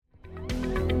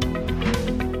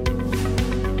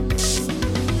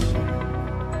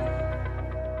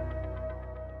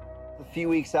few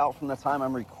weeks out from the time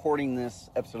I'm recording this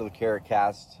episode of the Carrot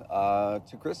Cast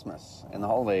to Christmas and the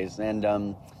holidays. And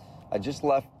I just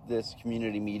left this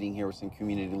community meeting here with some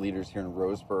community leaders here in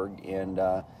Roseburg. And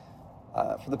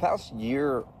for the past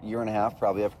year and a half,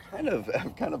 probably, I've kind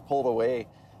of pulled away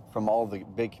from all the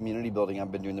big community building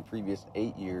I've been doing the previous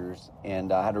 8 years.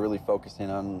 And I had to really focus in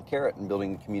on Carrot and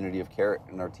building the community of Carrot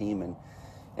and our team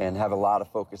and have a lot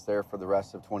of focus there for the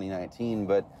rest of 2019.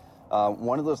 But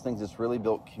one of those things that's really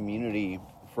built community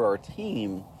for our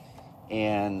team,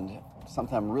 and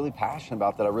something I'm really passionate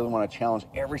about that I really want to challenge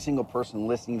every single person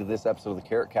listening to this episode of the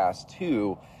Carrot Cast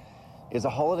to, is a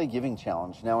holiday giving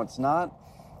challenge. Now, it's not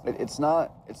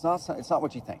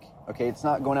what you think. Okay, it's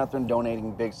not going out there and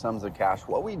donating big sums of cash.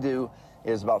 What we do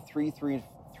is about three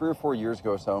or 4 years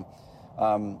ago or so,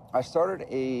 I started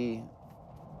a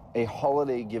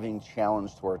holiday giving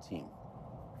challenge to our team.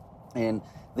 And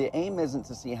the aim isn't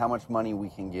to see how much money we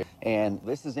can give. And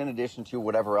this is in addition to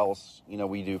whatever else,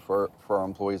 we do for our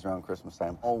employees around Christmas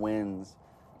time. All wins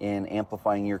in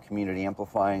amplifying your community,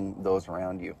 amplifying those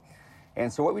around you.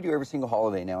 And so what we do every single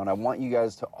holiday now, and I want you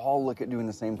guys to all look at doing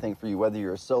the same thing for you, whether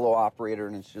you're a solo operator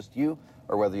and it's just you,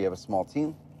 or whether you have a small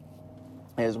team,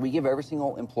 is we give every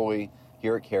single employee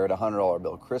here at Carrot a $100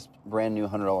 bill, crisp, brand new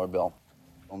 $100 bill.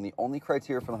 And the only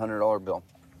criteria for the $100 bill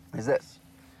is this.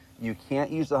 You can't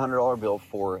use the $100 bill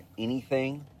for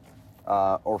anything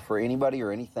or for anybody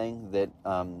or anything that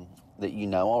you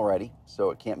know already.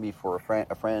 So it can't be for a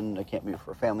friend, it can't be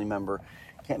for a family member,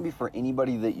 it can't be for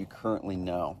anybody that you currently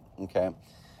know, okay?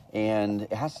 And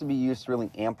it has to be used to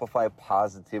really amplify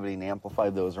positivity and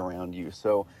amplify those around you.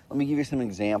 So let me give you some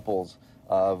examples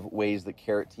of ways that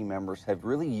Carrot team members have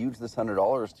really used this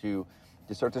 $100 to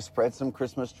start to spread some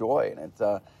Christmas joy. And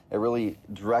it really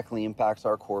directly impacts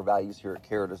our core values here at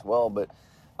Carrot as well. But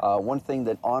one thing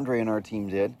that Andre and our team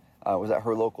did was at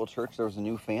her local church, there was a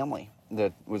new family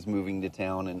that was moving to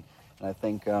town. And I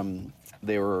think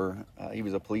he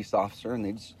was a police officer,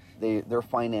 and their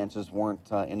finances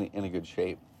weren't in a good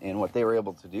shape. And what they were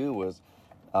able to do was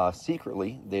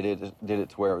secretly, they did it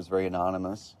to where it was very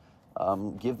anonymous,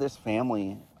 give this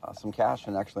family some cash.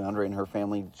 And actually Andre and her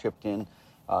family chipped in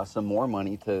some more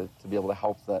money to be able to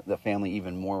help the family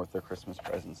even more with their Christmas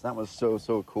presents. That was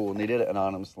so cool, and they did it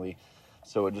anonymously,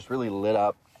 so it just really lit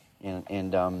up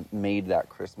and made that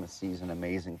Christmas season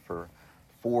amazing for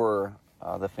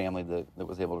the family that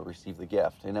was able to receive the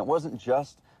gift. And it wasn't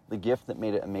just the gift that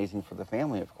made it amazing for the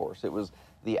family, of course. It was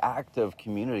the act of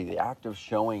community, the act of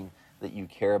showing that you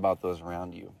care about those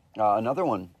around you. Another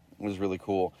one was really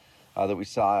cool that we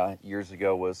saw years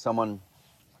ago was someone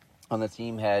on the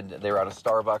team they were at a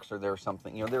Starbucks or there was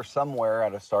something, they're somewhere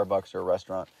at a Starbucks or a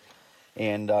restaurant.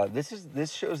 And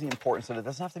this shows the importance that it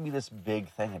doesn't have to be this big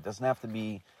thing. It doesn't have to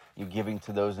be you giving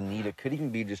to those in need. It could even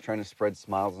be just trying to spread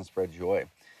smiles and spread joy.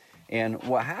 And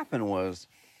what happened was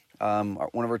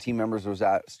one of our team members was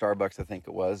at Starbucks, I think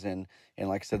it was. And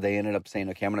like I said, they ended up saying,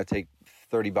 okay, I'm going to take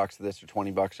 $30 of this or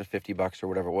 $20 or $50 or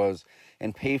whatever it was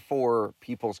and pay for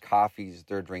people's coffees,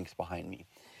 their drinks behind me.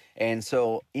 And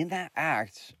so in that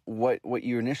act, what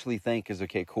you initially think is,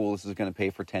 okay, cool, this is going to pay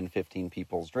for 10, 15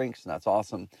 people's drinks, and that's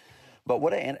awesome. But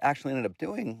what I actually ended up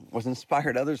doing was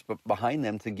inspired others behind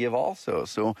them to give also.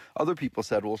 So other people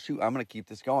said, well, shoot, I'm going to keep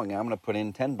this going. I'm going to put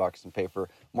in $10 and pay for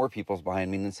more people's behind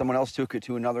me. And then someone else took it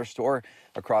to another store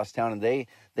across town, and they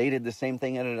did the same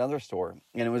thing at another store.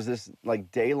 And it was this like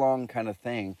day-long kind of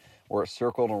thing where it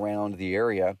circled around the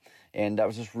area. And that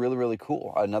was just really, really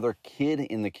cool. Another kid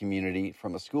in the community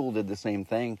from a school did the same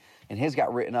thing, and his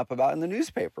got written up about in the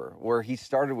newspaper, where he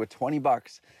started with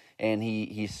 $20 and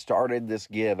he started this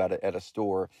give at a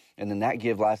store. And then that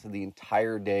give lasted the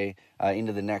entire day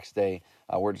into the next day,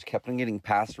 where it just kept on getting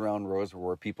passed around Roseburg,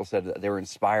 where people said that they were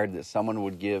inspired that someone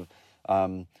would give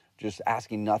just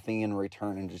asking nothing in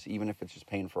return, and just even if it's just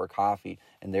paying for a coffee,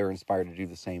 and they're inspired to do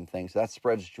the same thing. So that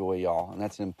spreads joy, y'all, and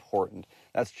that's important.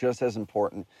 That's just as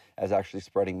important as actually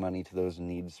spreading money to those in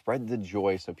need. Spread the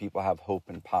joy so people have hope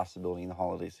and possibility in the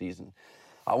holiday season.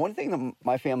 One thing that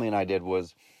my family and I did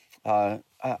was, I've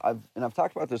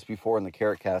talked about this before in the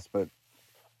Carrot Cast, but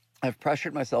I've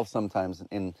pressured myself sometimes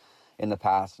in the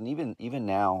past, and even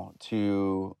now,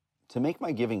 to make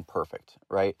my giving perfect,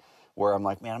 right? Where I'm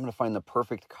like, man, I'm going to find the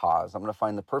perfect cause. I'm going to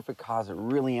find the perfect cause that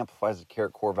really amplifies the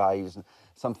Carrot core values and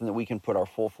something that we can put our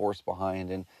full force behind.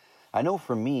 And I know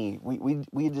for me,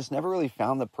 we just never really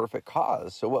found the perfect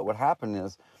cause. So what would happen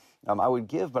is I would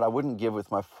give, but I wouldn't give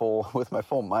with my full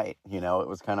might. It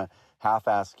was kind of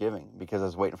half-assed giving because I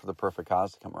was waiting for the perfect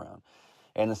cause to come around.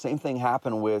 And the same thing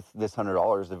happened with this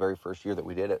 $100 the very first year that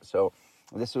we did it. So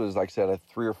this was, like I said,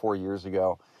 3 or 4 years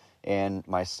ago. And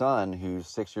my son, who's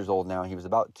 6 years old now, he was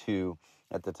about 2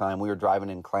 at the time. We were driving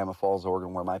in Klamath Falls,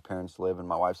 Oregon, where my parents live and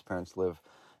my wife's parents live.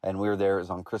 And we were there. It was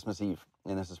on Christmas Eve.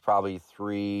 And this is probably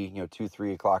 2,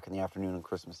 3 o'clock in the afternoon on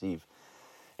Christmas Eve.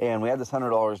 And we had this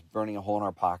 $100 burning a hole in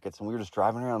our pockets. And we were just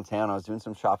driving around town. I was doing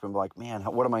some shopping. Like, man,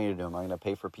 what am I going to do? Am I going to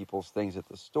pay for people's things at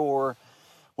the store?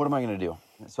 What am I going to do?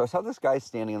 So I saw this guy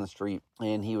standing on the street,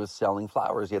 and he was selling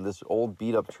flowers. He had this old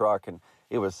beat-up truck, and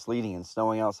it was sleeting and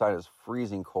snowing outside. It was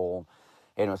freezing cold,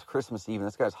 and it was Christmas Eve, and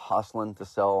this guy's hustling to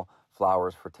sell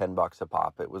flowers for $10 a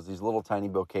pop. It was these little tiny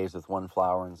bouquets with one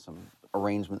flower and some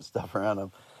arrangement stuff around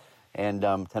them, and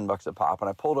 $10 a pop. And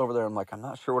I pulled over there. I'm like, I'm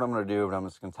not sure what I'm going to do, but I'm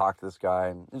just going to talk to this guy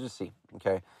and just see,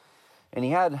 okay? And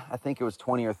he had, I think it was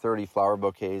 20 or 30 flower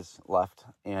bouquets left,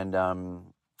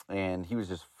 and he was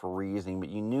just freezing, but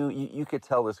you could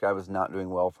tell this guy was not doing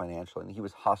well financially, and he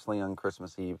was hustling on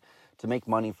Christmas Eve to make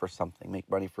money for something, make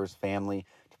money for his family,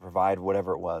 to provide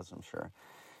whatever it was, I'm sure.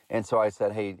 And so I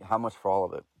said, hey, how much for all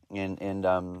of it?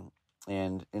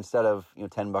 And instead of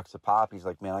 $10 a pop, he's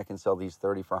like, man, I can sell these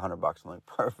 30 for $100. I'm like,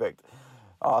 perfect,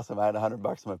 awesome. I had $100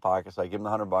 in my pocket, so I give him the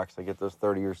 $100. I get those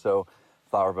 30 or so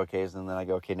flower bouquets, and then I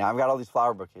go, okay, now I've got all these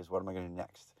flower bouquets. What am I going to do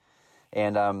next?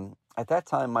 And at that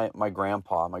time, my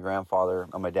grandfather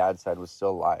on my dad's side was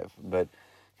still alive, but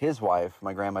his wife,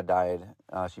 my grandma, died.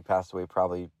 She passed away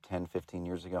probably 10, 15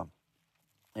 years ago.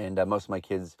 And most of my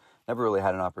kids never really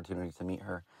had an opportunity to meet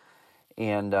her.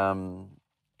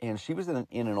 And she was in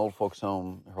an old folks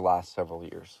home her last several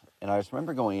years. And I just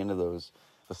remember going into those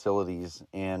facilities,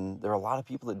 and there were a lot of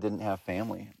people that didn't have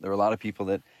family. There were a lot of people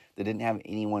that didn't have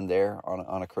anyone there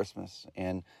on a Christmas.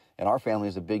 And our family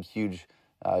is a big, huge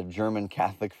German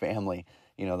Catholic family,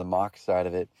 the Mock side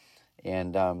of it.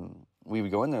 And we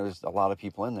would go in there, there's a lot of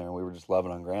people in there, and we were just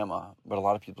loving on grandma. But a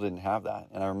lot of people didn't have that.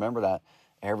 And I remember that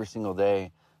every single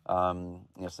day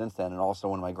since then. And also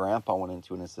when my grandpa went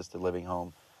into an assisted living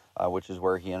home, which is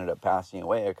where he ended up passing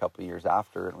away a couple of years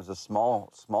after. It was a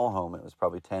small home. It was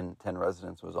probably 10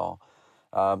 residents was all.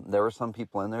 There were some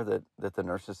people in there that the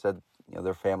nurses said,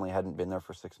 their family hadn't been there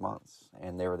for 6 months,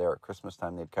 and they were there at Christmas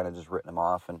time. They'd kind of just written them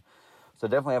off. And so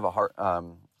definitely have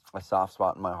a soft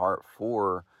spot in my heart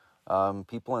for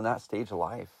people in that stage of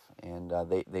life. And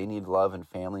they need love and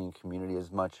family and community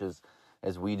as much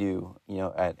as we do,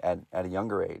 at a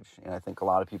younger age. And I think a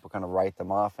lot of people kind of write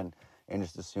them off and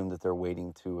just assume that they're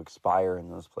waiting to expire in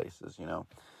those places,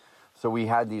 So we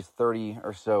had these 30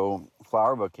 or so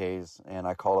flower bouquets, and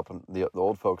I called up the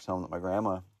old folks home that my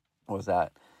grandma was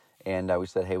at, and we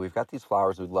said, hey, we've got these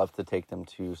flowers. We'd love to take them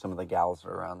to some of the gals that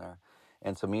are around there.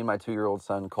 And so me and my 2-year-old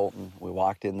son, Colton, we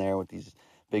walked in there with these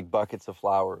big buckets of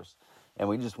flowers, and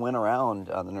we just went around.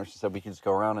 The nurse said we could just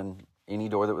go around, and any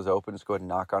door that was open, just go ahead and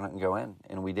knock on it and go in.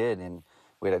 And we did, and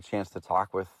we had a chance to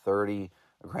talk with 30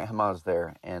 grandmas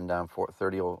there and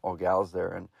 30 old gals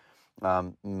there.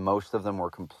 And most of them were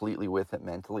completely with it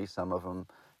mentally. Some of them,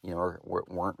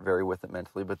 weren't very with it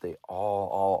mentally, but they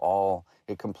all,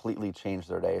 it completely changed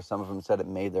their day. Some of them said it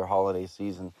made their holiday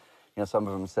season. Some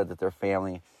of them said that their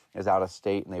family is out of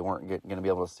state and they weren't going to be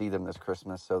able to see them this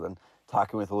Christmas. So then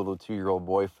talking with a little 2-year-old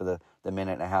boy for the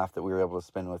minute and a half that we were able to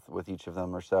spend with each of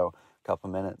them or so, a couple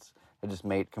minutes, it just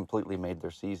completely made their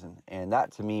season. And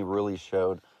that to me really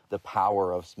showed the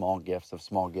power of small gifts, of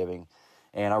small giving.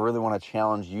 And I really want to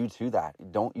challenge you to that. You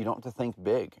don't have to think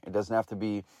big. It doesn't have to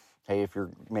be, hey, if you're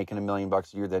making $1 million a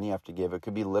year, then you have to give. It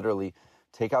could be literally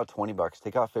take out $20,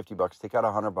 take out $50, take out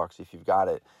 $100 if you've got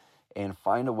it, and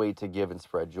find a way to give and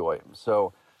spread joy.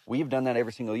 So we've done that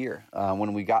every single year.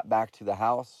 When we got back to the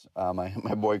house,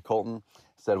 my boy Colton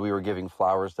said we were giving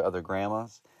flowers to other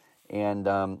grandmas, and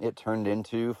it turned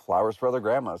into Flowers for Other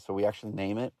Grandmas. So we actually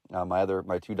name it.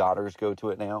 My 2 daughters go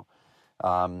to it now.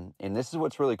 And this is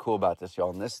what's really cool about this,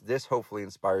 y'all. And this hopefully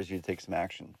inspires you to take some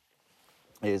action.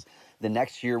 Is the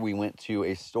next year we went to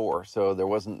a store. So there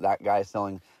wasn't that guy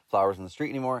selling flowers in the street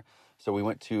anymore. So we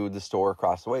went to the store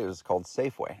across the way. It was called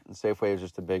Safeway. And Safeway is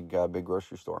just a big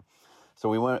grocery store. So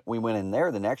we went in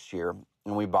there the next year,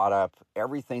 and we bought up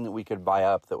everything that we could buy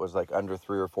up that was like under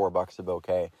 $3 or $4 a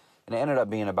bouquet. And it ended up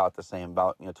being about the same,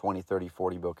 about 20, 30,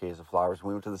 40 bouquets of flowers.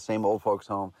 We went to the same old folks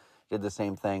home, did the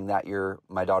same thing. That year,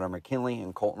 my daughter McKinley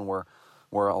and Colton were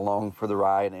along for the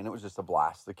ride, and it was just a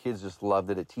blast. The kids just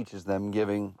loved it. It teaches them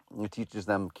giving. It teaches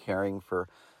them caring for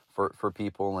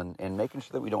people and making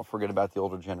sure that we don't forget about the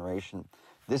older generation.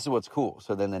 This is what's cool.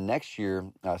 So then the next year,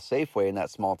 Safeway in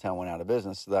that small town went out of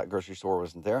business, so that grocery store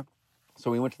wasn't there. So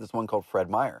we went to this one called Fred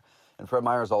Meyer. And Fred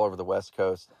Meyer is all over the West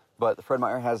Coast, but Fred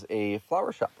Meyer has a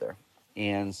flower shop there.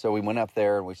 And so we went up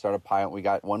there and we started piling. We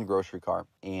got one grocery cart,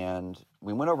 and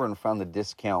we went over and found the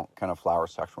discount kind of flower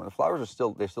section where the flowers are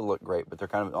still, they still look great, but they're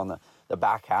kind of on the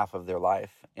back half of their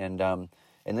life.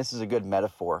 And this is a good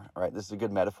metaphor, right? This is a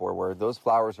good metaphor where those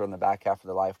flowers are on the back half of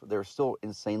their life, but they're still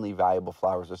insanely valuable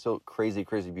flowers. They're still crazy,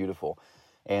 crazy beautiful.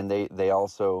 And they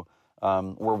also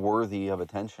were worthy of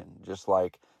attention, just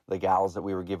like the gals that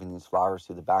we were giving these flowers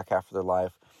to, the back half of their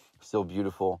life, still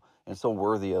beautiful and still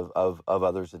worthy of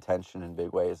others' attention in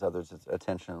big ways, others'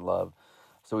 attention and love.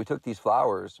 So we took these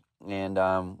flowers and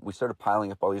we started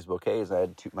piling up all these bouquets. I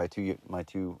had my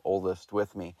two oldest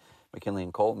with me, McKinley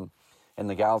and Colton. And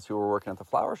the gals who were working at the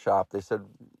flower shop, they said,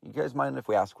 "You guys mind if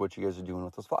we ask what you guys are doing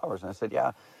with those flowers?" And I said,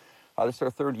 "Yeah, this is our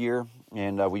third year,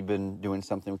 and we've been doing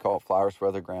something we call Flowers for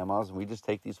Other Grandmas. And we just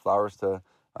take these flowers to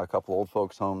a couple old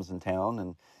folks' homes in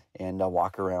town and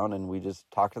walk around, and we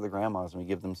just talk to the grandmas, and we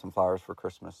give them some flowers for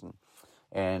Christmas."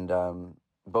 And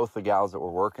both the gals that were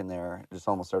working there just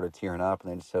almost started tearing up,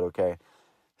 and they just said, "Okay,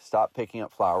 stop picking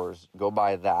up flowers. Go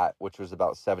buy that," which was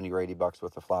about 70 or 80 bucks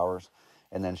worth of flowers.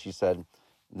 And then she said,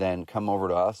 "Then come over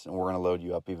to us and we're going to load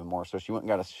you up even more." So she went and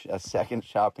got a second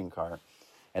shopping cart,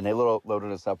 and they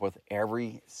loaded us up with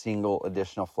every single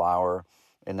additional flower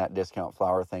in that discount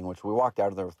flower thing, which we walked out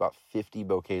of there with about 50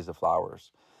 bouquets of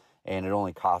flowers, and it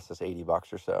only cost us 80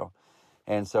 bucks or so.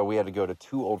 And so we had to go to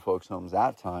two old folks' homes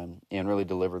that time and really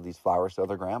deliver these flowers to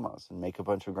other grandmas and make a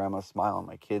bunch of grandmas smile. And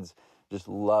my kids just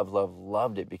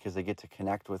loved it because they get to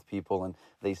connect with people and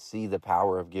they see the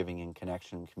power of giving and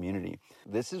connection and community.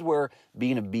 This is where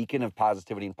being a beacon of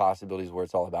positivity and possibility is where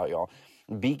it's all about, y'all.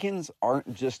 Beacons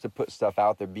aren't just to put stuff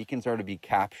out there. Beacons are to be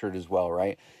captured as well,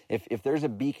 right? If there's a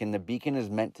beacon, the beacon is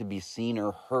meant to be seen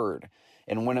or heard.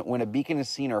 And when a beacon is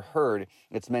seen or heard,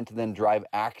 it's meant to then drive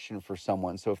action for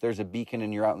someone. So if there's a beacon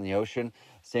and you're out in the ocean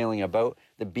sailing a boat,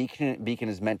 the beacon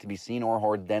is meant to be seen or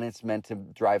heard. Then it's meant to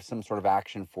drive some sort of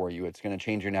action for you. It's going to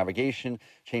change your navigation,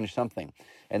 change something.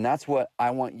 And that's what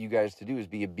I want you guys to do, is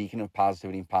be a beacon of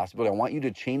positivity and possibility. I want you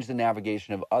to change the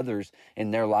navigation of others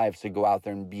in their lives to go out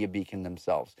there and be a beacon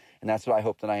themselves. And that's what I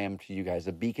hope that I am to you guys,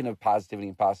 a beacon of positivity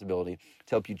and possibility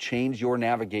to help you change your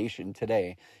navigation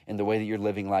today in the way that you're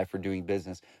living life or doing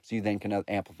business, so you then can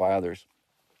amplify others.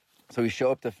 So we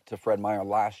show up to Fred Meyer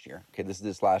last year. Okay, this is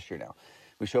this last year now.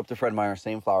 We show up to Fred Meyer,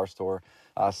 same flower store,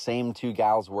 same two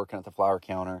gals working at the flower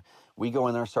counter. We go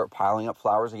in there and start piling up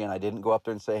flowers again. I didn't go up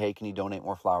there and say, "Hey, can you donate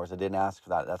more flowers?" I didn't ask for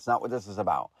that. That's not what this is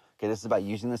about. Okay, this is about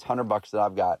using this $100 that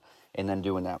I've got and then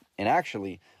doing that. And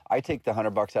actually, I take the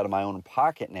 $100 out of my own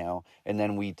pocket now, and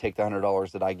then we take the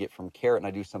 $100 that I get from Carrot and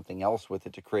I do something else with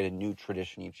it to create a new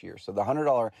tradition each year. So the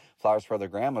 $100 Flowers for Other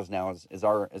Grandmas now is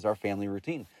our family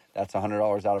routine. That's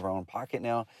 $100 out of our own pocket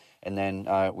now, and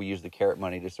then we use the Carrot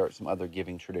money to start some other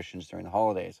giving traditions during the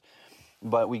holidays.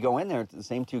 But we go in there, the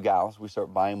same two gals, we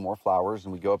start buying more flowers,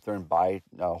 and we go up there and buy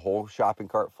a whole shopping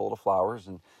cart full of flowers.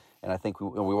 And I think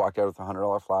we walked out with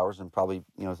 $100 flowers and probably,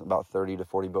 about 30 to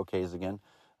 40 bouquets again.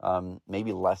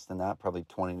 Maybe less than that, probably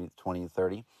 20 to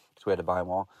 30, because we had to buy them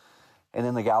all. And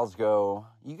then the gals go,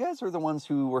 "You guys are the ones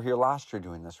who were here last year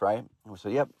doing this, right?" And we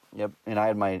said, yep. And I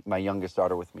had my youngest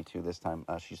daughter with me too this time.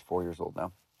 She's 4 years old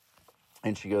now.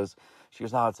 And she goes,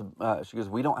 "Oh, she goes,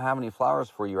 we don't have any flowers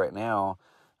for you right now,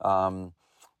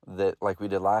 that like we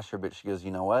did last year." But she goes,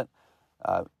 "You know what?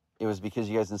 It was because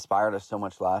you guys inspired us so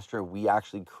much last year. We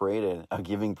actually created a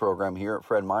giving program here at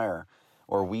Fred Meyer,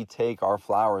 where we take our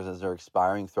flowers as they're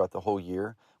expiring throughout the whole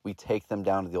year. We take them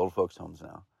down to the old folks' homes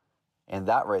now." And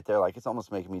that right there, like, it's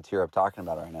almost making me tear up talking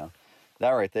about it right now.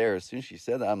 That right there, as soon as she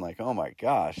said that, I'm like, oh my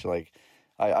gosh, like,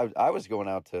 I was going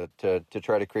out to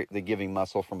try to create the giving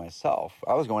muscle for myself.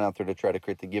 I was going out there to try to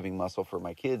create the giving muscle for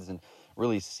my kids and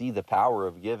really see the power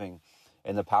of giving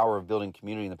and the power of building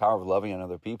community and the power of loving on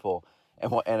other people.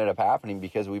 And what ended up happening,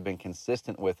 because we've been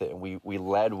consistent with it, and we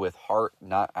led with heart,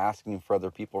 not asking for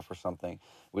other people for something.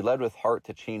 We led with heart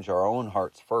to change our own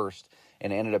hearts first,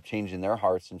 and ended up changing their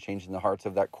hearts and changing the hearts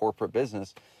of that corporate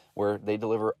business where they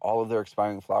deliver all of their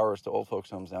expiring flowers to old folks'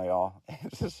 homes now, y'all.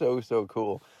 It's just so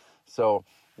cool. So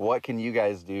what can you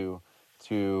guys do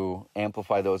to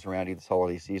amplify those around you this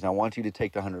holiday season? I want you to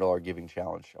take the $100 giving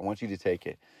challenge. I want you to take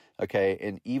it. Okay,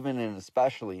 and even and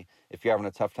especially if you're having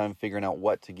a tough time figuring out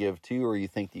what to give to, or you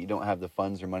think that you don't have the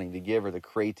funds or money to give or the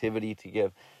creativity to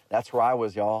give, that's where I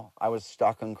was, y'all. I was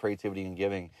stuck on creativity and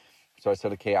giving. So I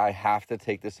said, okay, I have to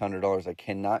take this $100. I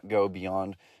cannot go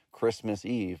beyond Christmas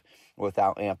Eve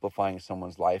without amplifying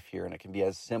someone's life here. And it can be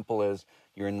as simple as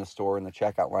you're in the store in the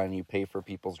checkout line and you pay for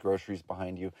people's groceries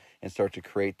behind you and start to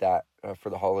create that for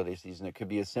the holiday season. It could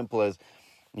be as simple as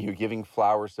you're giving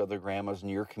flowers to other grandmas in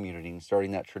your community and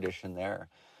starting that tradition there.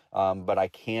 But I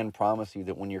can promise you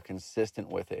that when you're consistent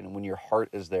with it, and when your heart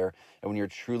is there, and when you're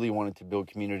truly wanting to build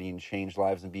community and change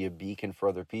lives and be a beacon for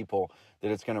other people,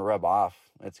 that it's going to rub off.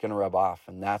 It's going to rub off.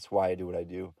 And that's why I do what I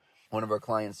do. One of our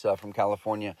clients from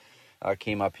California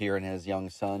came up here, and his young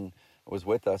son was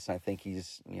with us. I think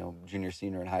he's, junior,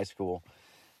 senior in high school.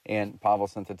 And Pavel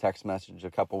sent a text message a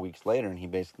couple weeks later, and he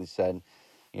basically said,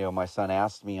 my son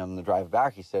asked me on the drive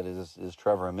back, he said, is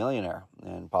Trevor a millionaire?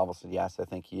 And Pavel said, yes, I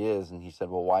think he is. And he said,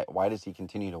 well, why does he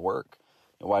continue to work?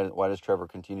 Why does Trevor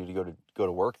continue to go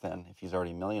to work then if he's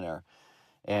already a millionaire?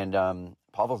 And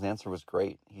Pavel's answer was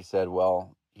great. He said,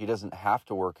 well, he doesn't have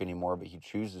to work anymore, but he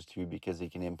chooses to because he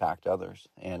can impact others.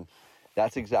 And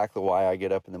that's exactly why I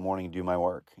get up in the morning and do my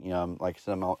work. Like I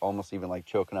said, I'm almost even like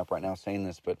choking up right now saying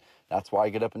this, but that's why I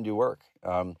get up and do work.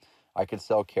 I could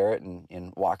sell Carrot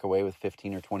and walk away with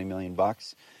 15 or 20 million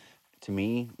bucks. To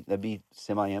me, that'd be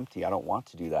semi-empty. I don't want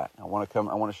to do that. I want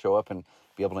to show up and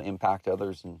be able to impact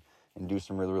others and do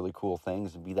some really, really cool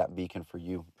things and be that beacon for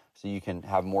you. So you can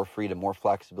have more freedom, more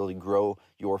flexibility, grow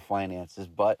your finances,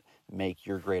 but make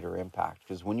your greater impact.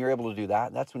 Because when you're able to do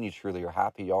that, that's when you truly are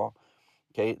happy, y'all.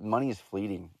 Okay, money is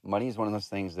fleeting. Money is one of those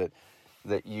things that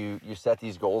you set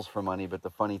these goals for money, but the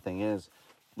funny thing is,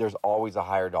 there's always a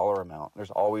higher dollar amount. There's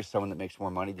always someone that makes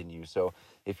more money than you. So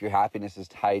if your happiness is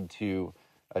tied to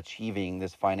achieving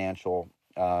this financial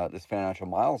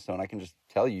milestone, I can just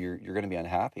tell you, you're going to be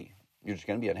unhappy. You're just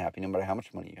going to be unhappy no matter how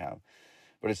much money you have.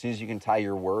 But as soon as you can tie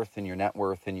your worth and your net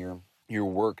worth and your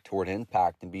work toward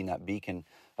impact and being that beacon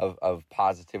of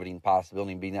positivity and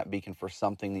possibility and being that beacon for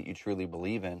something that you truly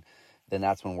believe in, then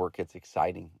that's when work gets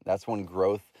exciting. That's when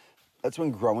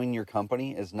growing your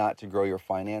company is not to grow your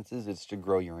finances, it's to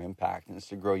grow your impact, and it's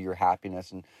to grow your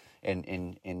happiness and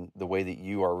the way that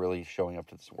you are really showing up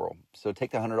to this world. So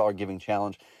take the $100 giving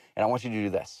challenge, and I want you to do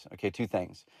this. Okay, 2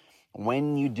 things.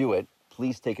 When you do it,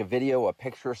 please take a video, a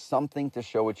picture, something to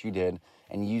show what you did,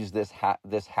 and use this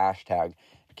hashtag,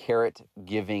 Carrot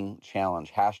Giving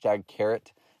Challenge. Hashtag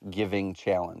Carrot Giving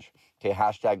Challenge. Okay,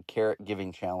 hashtag Carrot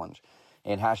Giving Challenge.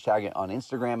 And hashtag it on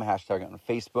Instagram, hashtag it on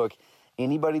Facebook.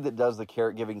 Anybody that does the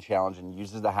Carrot Giving Challenge and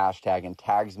uses the hashtag and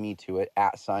tags me to it,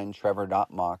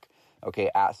 @Trevor.mock,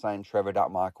 okay,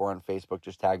 @Trevor.mock, or on Facebook,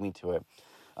 just tag me to it.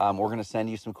 We're going to send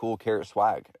you some cool Carrot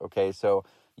swag, okay? So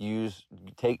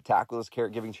tackle this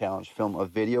Carrot Giving Challenge, film a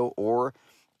video or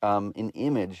an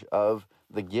image of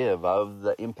the give, of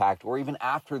the impact, or even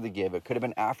after the give. It could have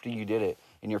been after you did it,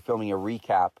 and you're filming a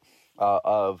recap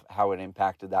of how it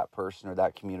impacted that person or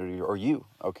that community or you,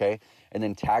 okay? And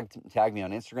then tag me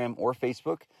on Instagram or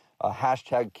Facebook,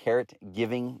 hashtag Carrot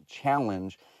Giving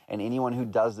Challenge. And anyone who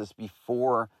does this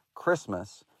before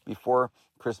Christmas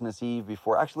Eve,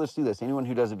 actually let's do this. Anyone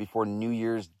who does it before New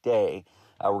Year's Day,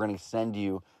 we're going to send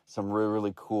you some really,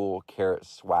 really cool Carrot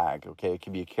swag, okay? It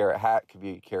could be a Carrot hat, could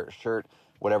be a Carrot shirt,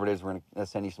 whatever it is, we're going to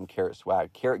send you some Carrot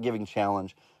swag. Carrot Giving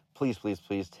Challenge. Please, please,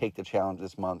 please take the challenge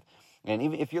this month. And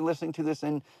even if you're listening to this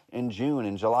in June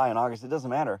and July and August, it doesn't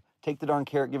matter. Take the darn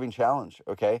Carrot Giving Challenge,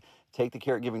 okay? Take the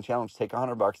Carrot Giving Challenge. Take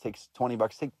 $100, take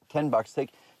 $20, take $10,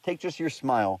 take just your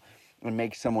smile and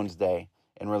make someone's day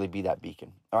and really be that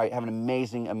beacon. All right, have an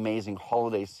amazing, amazing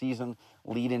holiday season.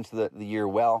 Lead into the year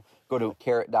well. Go to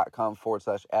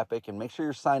carrot.com/epic and make sure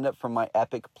you're signed up for my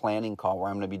epic planning call,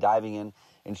 where I'm going to be diving in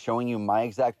and showing you my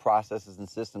exact processes and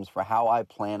systems for how I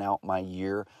plan out my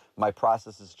year. My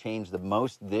process has changed the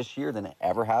most this year than it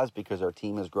ever has because our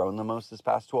team has grown the most this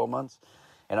past 12 months.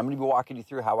 And I'm going to be walking you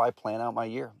through how I plan out my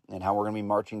year and how we're going to be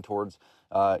marching towards,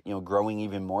 growing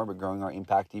even more, but growing our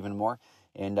impact even more.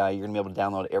 And you're going to be able to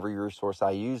download every resource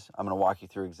I use. I'm going to walk you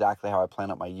through exactly how I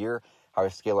plan out my year, how I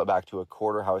scale it back to a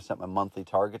quarter, how I set my monthly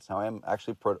targets, how I'm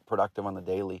actually productive on the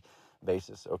daily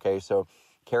basis. Okay, so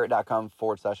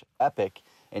carrot.com/epic,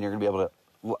 and you're going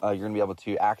to be able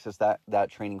to access that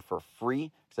training for free,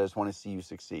 because I just want to see you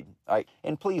succeed. All right,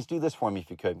 and please do this for me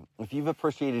if you could. If you've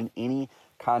appreciated any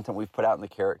content we've put out in the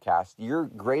Carrot Cast, your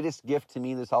greatest gift to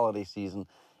me this holiday season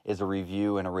is a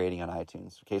review and a rating on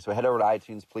iTunes. Okay, so head over to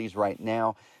iTunes, please, right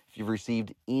now. If you've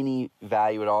received any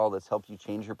value at all that's helped you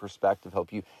change your perspective,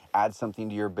 help you add something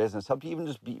to your business, help you even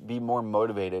just be more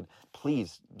motivated,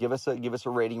 please give us a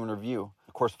rating and review.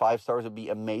 Of course, 5 stars would be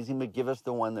amazing, but give us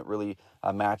the one that really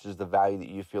matches the value that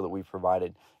you feel that we've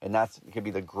provided. And it could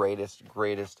be the greatest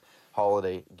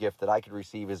holiday gift that I could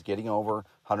receive, is getting over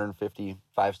 150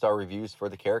 5-star reviews for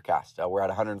the Carrot Cast. We're at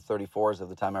 134 as of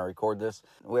the time I record this.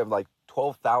 We have like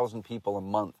 12,000 people a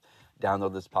month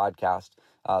download this podcast.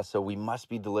 So we must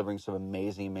be delivering some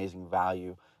amazing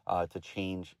value to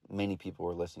change many people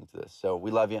who are listening to this. So we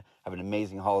love you. Have an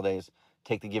amazing holidays.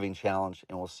 Take the Giving Challenge,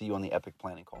 and we'll see you on the Epic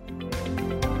Planning Call.